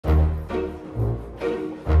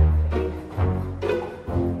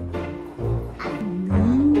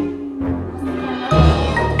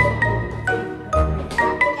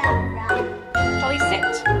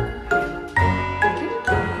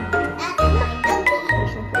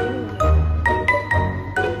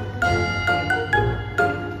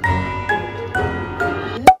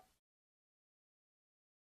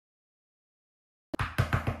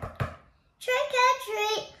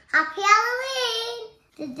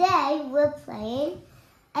today we're playing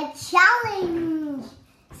a challenge.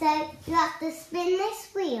 So you have to spin this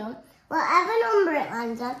wheel. Whatever number it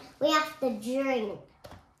lands on, we have to drink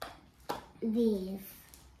these.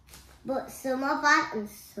 But some are bad and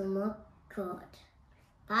some are good.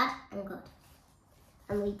 Bad and good.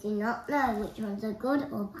 And we do not know which ones are good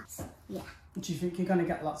or bad. Yeah. Do you think you're going to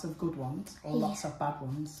get lots of good ones or lots of bad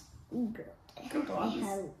ones? Good. Good ones. I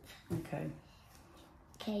hope. Okay.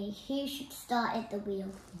 Okay, who should start at the wheel?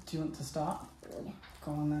 Do you want to start? Yeah.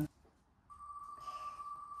 Go on then.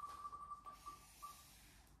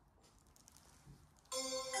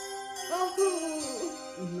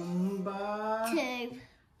 Number 2.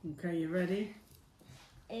 Okay, you ready?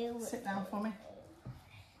 Ew. Sit down for me.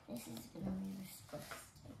 This is going to be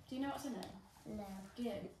disgusting. Do you know what's in it? No. Do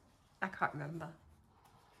you? I can't remember.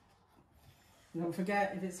 Don't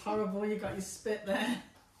forget, if it's horrible, you got your spit there.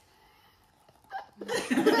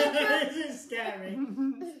 This is scary.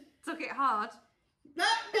 Took it hard. No,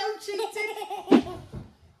 no cheating.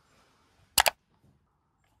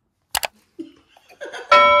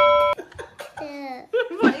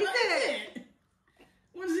 What is it?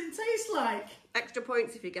 What does it taste like? Extra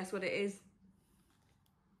points if you guess what it is.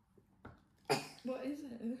 What is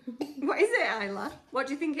it? What is it, Isla? What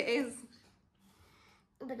do you think it is?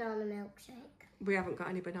 Banana milkshake. We haven't got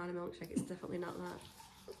any banana milkshake. It's definitely not that.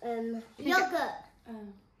 Yogurt.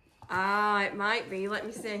 Ah, it might be. Let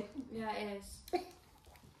me see. Yeah, it is.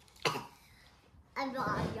 I've got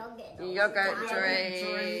a yogurt. Yogurt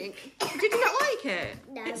drink. Did you not like it?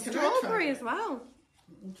 No. It's Can I try strawberry it? as well.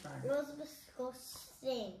 We'll try It it. was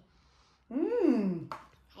disgusting. Mmm.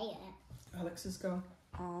 Hate it. Alex's go.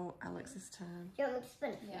 Oh, Alex's turn. Do you want me to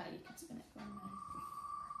spin it? Yeah, you can spin it for me.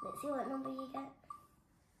 Let's see what number you get.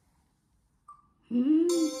 Mm.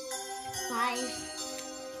 5.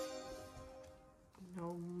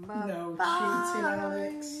 No cheating,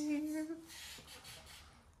 Alex.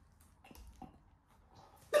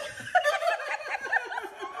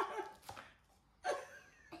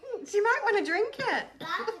 She might want to drink it.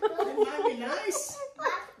 That's It good. might be nice.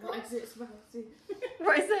 That's What good. is it spicy?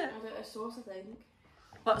 What is I it? don't know, a sauce, I think.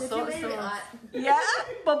 What Did sort of you really sauce? like? Yeah,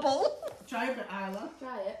 bubble. Try a bit, Isla.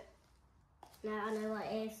 Try it. No, I know what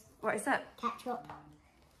it is. What is it? Ketchup.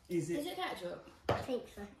 Is Is it? it ketchup? I think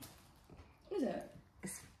so. Is it?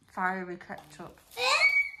 It's fiery ketchup. I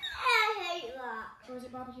hate that. Or is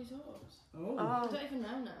it barbecue sauce? Oh. I Oh. don't even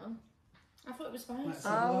know now. I thought it was spicy. Let's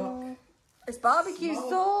have a look. Oh. It's barbecue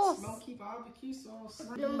sauce. Smoky barbecue sauce.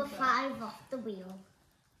 Number 5 off the wheel.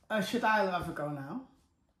 Should Isla have a go now?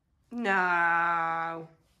 No.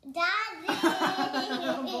 Daddy!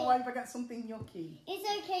 But what if I get something yucky? It's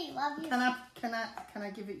okay, love you. Can I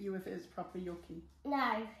give it you if it's proper yucky?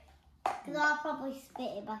 No. Because I'll probably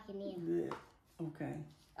spit it back in here. Blech. Okay.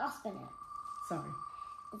 I'll spin it. Sorry.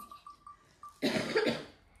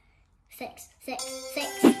 6, 6, 6, 6. 6,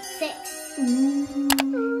 6,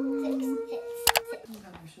 6.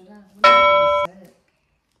 I should have.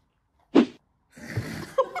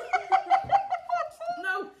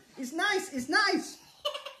 No, it's nice. It's nice.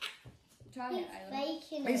 Try it, It's Isla.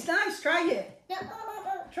 bacon. It's nice. Try it. No.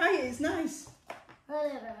 Try it. It's nice.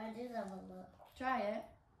 Whatever, I just have a look. Try it.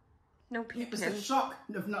 No It was peeking. a shock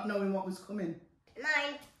of not knowing what was coming.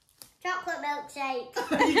 9. Chocolate milkshake.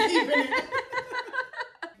 You keeping it?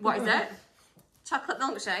 What is it? Chocolate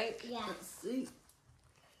milkshake? Yeah. Let's see.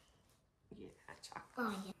 Yeah, chocolate.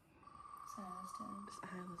 Oh, yeah. Sarah's turn. It's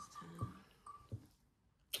Isla's turn.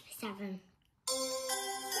 7.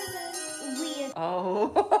 Weird.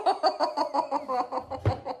 Oh.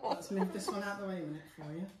 Let's move this one out the way a minute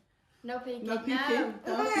for you. No peeking. No peeking.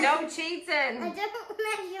 No. No cheating. I don't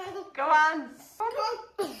measure. Go on.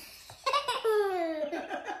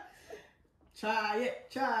 Try it.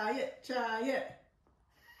 Try it. Try it.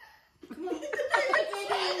 Come on.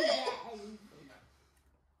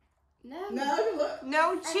 No. No, look.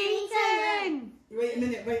 No think I cheating. Wait a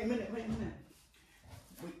minute. Wait a minute. Wait a minute.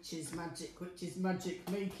 Which is magic? Which is magic?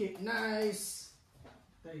 Make it nice.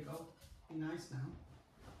 There you go. Be nice now.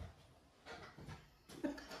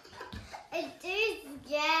 It is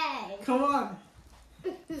gay. Come on.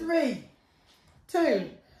 3, 2,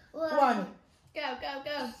 1. Go, go,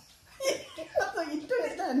 go. I thought you'd done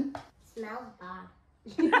it then. Smells bad.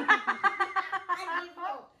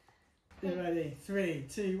 You ready? 3,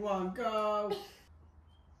 2, 1, go.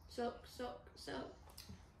 Suck, suck, suck.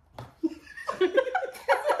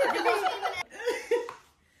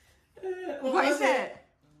 What is it?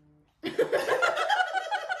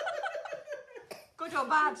 Good or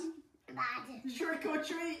bad? Bad. Trick or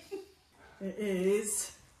treat. It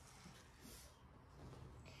is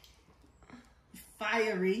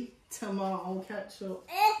fiery Tomato ketchup.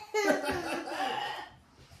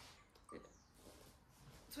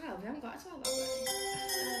 12, we haven't got a 12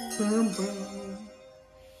 already. Boom, boom.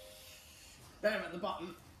 There at the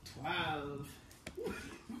bottom. 12.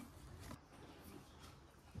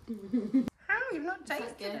 How? You've not It's like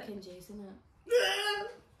tasted it? gherkin juice, isn't it?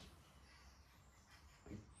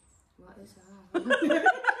 What is that?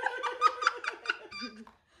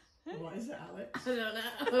 What is it, Alex? I don't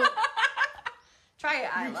know. Try it,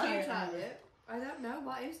 You Isla. try it. Try it. I don't know.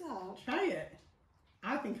 What is that? Try it.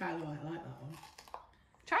 I think I might like that one.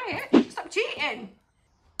 Try it. Stop cheating.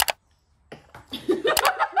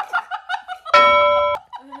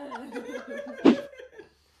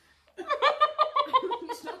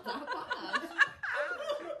 It's not that bad.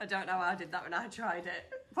 I don't know how I did that when I tried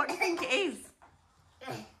it. What do you think it is?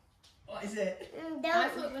 What is it? I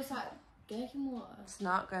thought it was like gherkin water. It's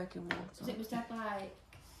not gherkin Because water. it was dead like...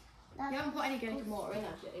 You haven't put any gherkin water in,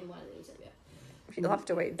 have you, in one of these, have you? You'll have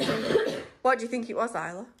to wait and see. What do you think it was,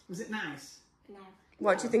 Isla? Was it nice? No.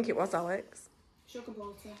 What do you think it was, Alex? Sugar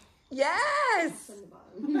butter. Yes! On the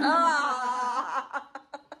bottom. Ah!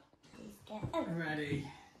 Ready.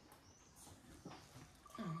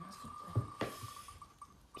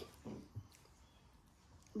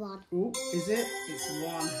 One. Ooh, is it? It's 1.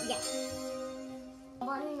 Yeah.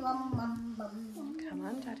 One. Come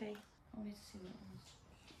on, Daddy. I need to see what it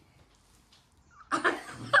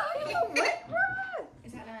is.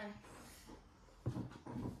 Is that 9?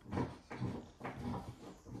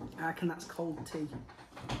 I reckon that's cold tea.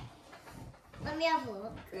 Let me have a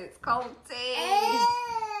look. It's cold tea.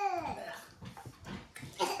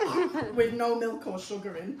 With no milk or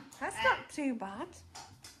sugar in. That's not too bad.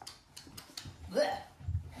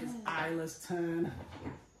 It's Isla's turn.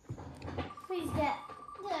 Please get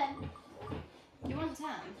good. You want 10?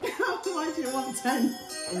 Why do you want 10?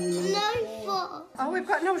 No, 4. Oh, we've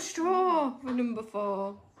got no straw for number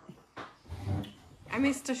 4. I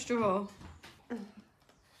missed a straw.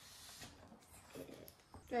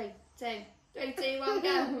 3, 2, 3, 2, 1,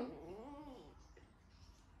 go.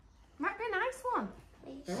 Might be a nice one.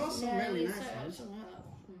 There are some really nice ones.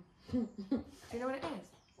 Do you know what it is?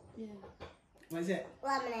 Yeah. What is it?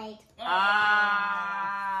 Lemonade.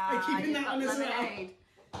 Ah! Are you keeping you've that got one as well? lemonade.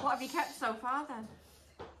 What have you kept so far then?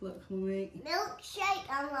 Look, Mummy. Milkshake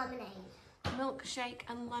and lemonade. Milkshake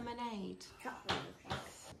and lemonade. Chocolate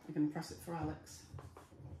milkshake. You can press it for Alex.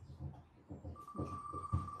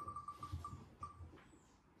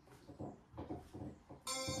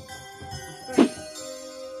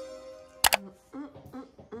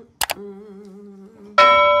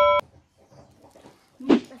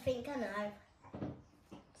 I think I know.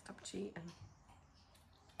 Stop cheating.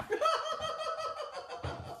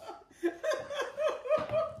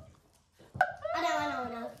 I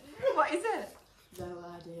know. What is it? No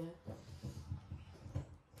idea.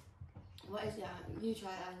 What is it? You try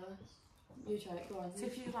it, Isla. You try it, go on. See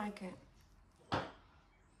if you like it.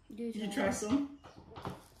 You try some?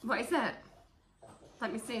 What is it?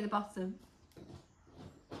 Let me see the bottom.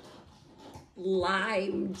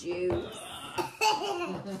 Lime juice. I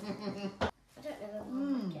don't know if I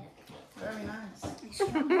like it. Very nice.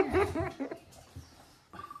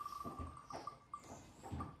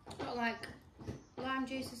 Got like lime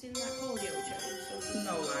juices in like cordial juice or something.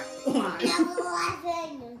 No, like.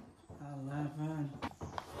 11. 11.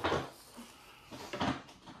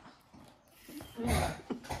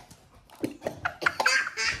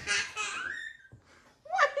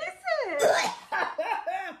 What is it?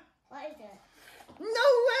 What is it? No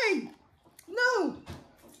way! No!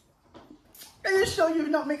 Are you sure you've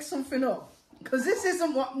not mixed something up? Because this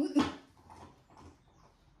isn't what...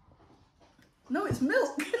 No, it's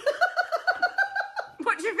milk.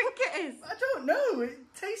 What do you think it is? I don't know. It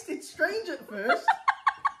tasted strange at first.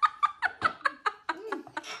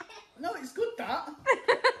 No, it's good, that.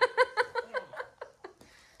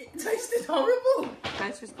 It tasted horrible.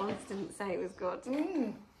 First response didn't say it was good.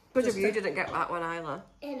 Mm. Good Just of you a- didn't get that one, Isla.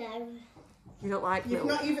 You know. You don't like You've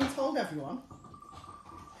milk. not even told everyone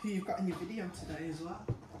who you've got in your video today as well.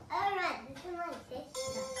 Alright, this one like this.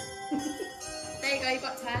 There you go, you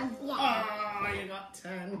got 10. Yeah. Oh, you got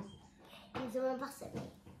 10. Can someone pass it me?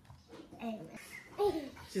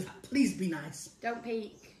 She's like, please be nice. Don't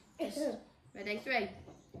peek. Just ready? 3, 3, 2,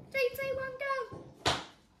 1, go.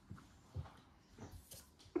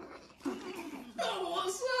 Oh,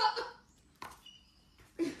 what's that?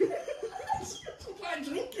 It's like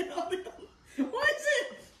drinking on it. What is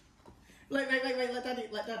it? Wait, let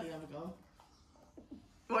Daddy have a go.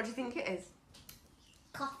 What do you think it is?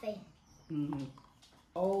 Coffee. Mm.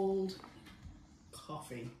 Old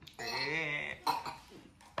coffee.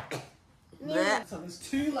 Blech. So there's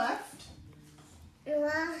 2 left.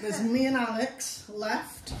 Yeah. There's me and Alex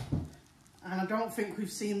left. And I don't think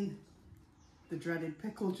we've seen the dreaded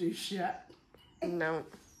pickle juice yet. No.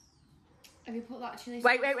 Have you put that chili?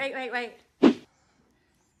 Wait.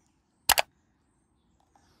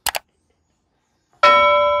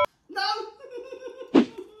 No!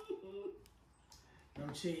 No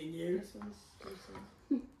cheating, you. This one's juicy.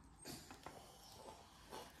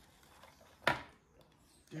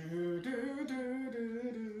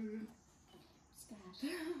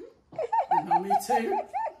 No, me too.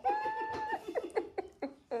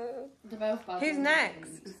 They're both bad. Who's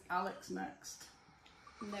next? It's Alex next.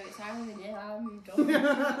 No, it's Aaron. Yeah, I'm done.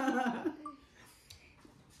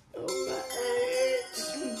 Oh, my age.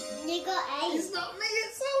 You got 8. It's not me,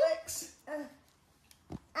 it's Alex.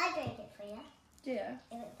 I drink it for you. Yeah.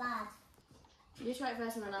 If it's bad. You try it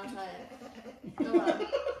first and then I'll try it. Go on.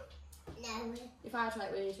 No. If I try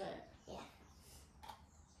it, will you try it? Yeah.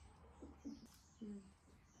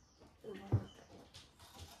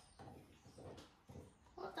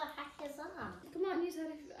 What the heck is that? Come on, you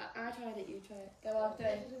said if I tried it, you try it. Go on, do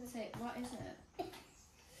it. Say, what is it?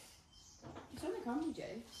 It's only candy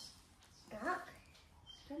juice. Duck.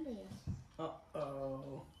 Candy.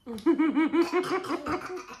 Uh-oh.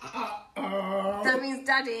 That means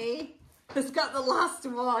Daddy has got the last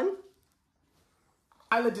one.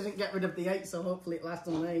 Isla didn't get rid of the 8, so hopefully it lasts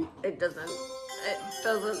on 8. It doesn't. It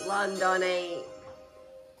doesn't land on 8.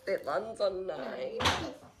 It lands on 9.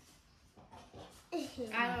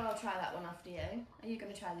 I'll try that one after you. Are you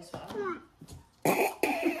going to try this one?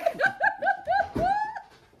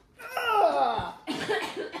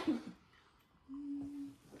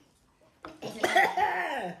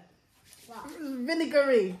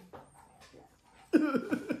 Vinegary.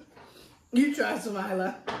 You try some,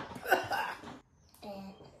 Isla.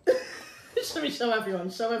 Should we show everyone?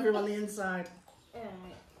 Show everyone the inside.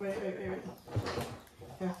 Wait.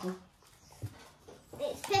 Careful.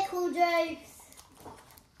 It's pickle juice.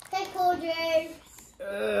 Pickle juice.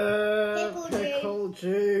 Pickle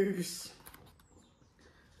juice.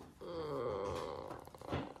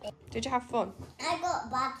 Did you have fun? I got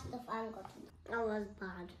bad stuff. I got it. I was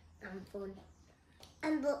bad and fun.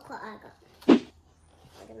 And look what I got.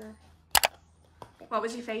 What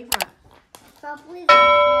was your favourite? Probably the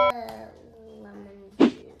lemon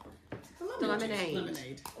juice. The lemonade.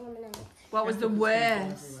 Lemonade. Lemonade. What was the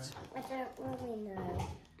worst? I don't really know. I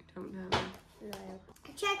don't know. No.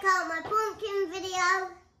 Check out my pumpkin video.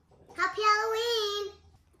 Happy Halloween!